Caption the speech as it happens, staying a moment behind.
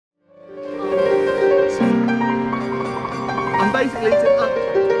basically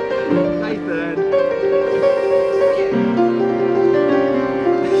Nathan.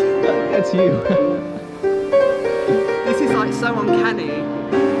 That's you. This is like so uncanny.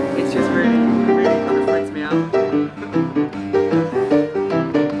 It's just really kind of freaks me out.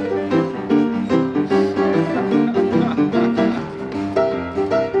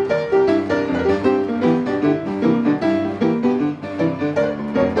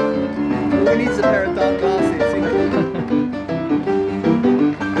 All we need is a pair of dark glasses.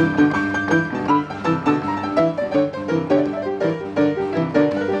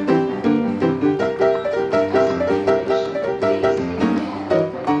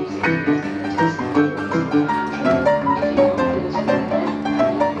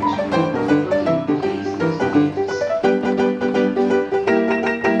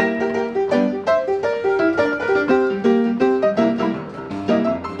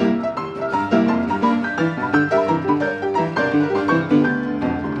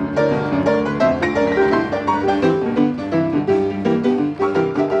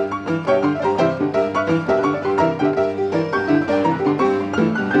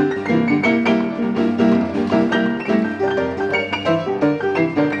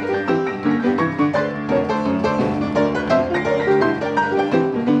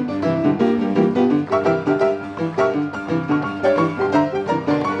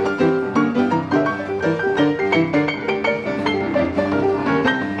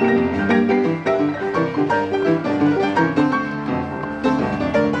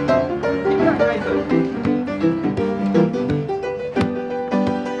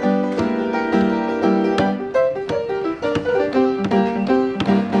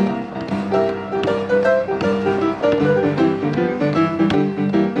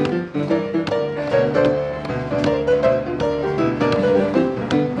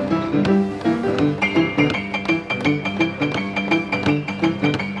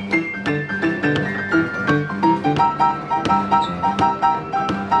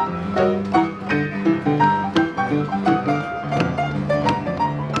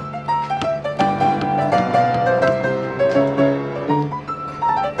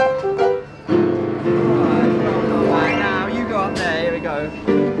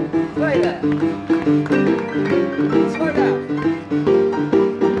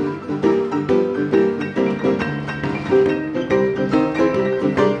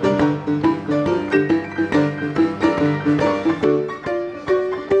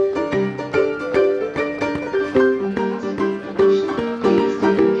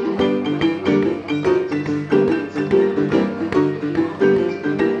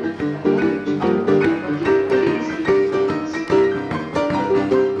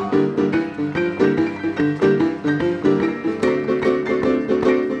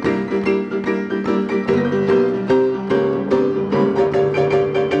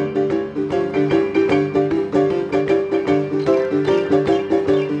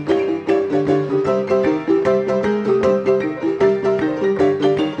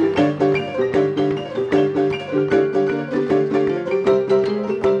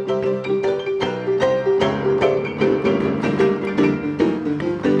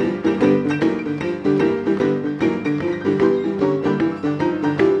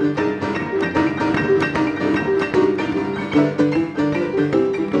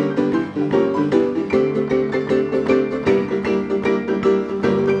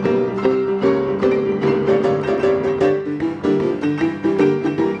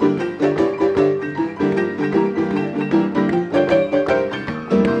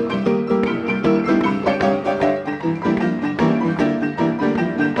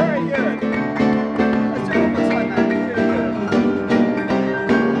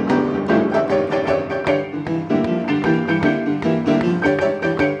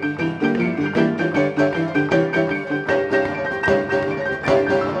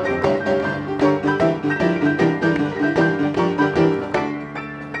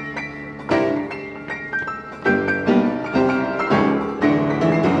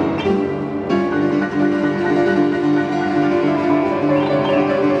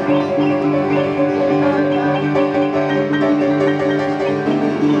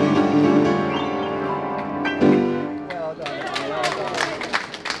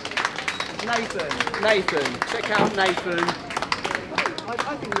 Nathan, check out Nathan.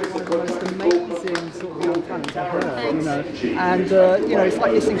 I think you're one of the most amazing sort of young talents I've heard, you know. And you know, it's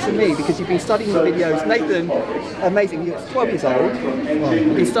like listening to me because you've been studying the videos. Nathan, amazing. You're 12 years old.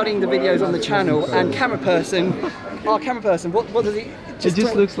 You've been studying the videos on the channel, and camera person. Our camera person. What does he? It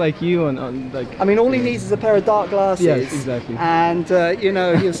just looks like you on like. I mean, all he needs is a pair of dark glasses. Yes, exactly. And you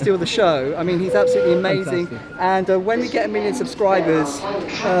know, he'll steal the show. I mean, he's absolutely amazing. Fantastic. And when we get 1 million subscribers,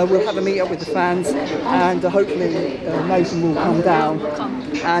 we'll have a meet up with the fans, and hopefully Nathan will come down,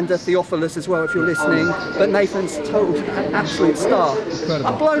 and Theophilus as well if you're listening. But Nathan's total absolute star. Incredible.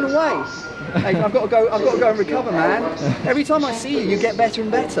 I'm blown away. Nathan, I've got to go and recover, man. Every time I see you, you get better and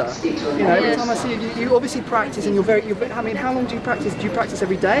better. You know, every time I see you, you obviously practice, and I mean, how long do you practice? Do you practice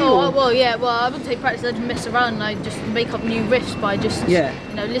every day? Oh, or? well, yeah. Well, I wouldn't say practice. I just mess around and I just make up new riffs by just you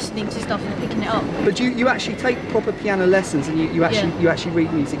know, listening to stuff and picking it up. But you actually take proper piano lessons, and you actually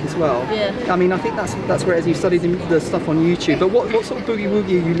read music as well. Yeah. I mean, I think that's where you studied the stuff on YouTube. But what sort of boogie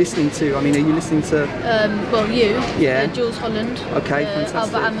woogie are you listening to? I mean, are you listening to? Well, you. Yeah. Jules Holland. Okay, fantastic.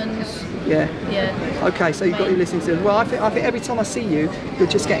 Albert Ammons. Yeah. Yeah. Okay, so you've got you listening to. Well, I think every time I see you, you're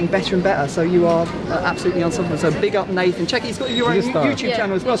just getting better and better. So you are absolutely unstoppable. So big up Nathan. Check it. He's got your own YouTube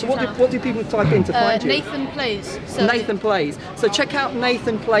channel as well. So what do people type in to find you? Nathan Plays. So Nathan Plays. So check out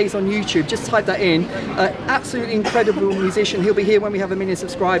Nathan Plays on YouTube. Just type that in. Absolutely incredible musician. He'll be here when we have 1 million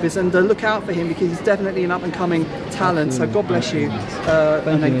subscribers, and look out for him because he's definitely an up and coming talent. So God bless you.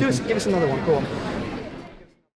 Thank you, Give us another one. Go on.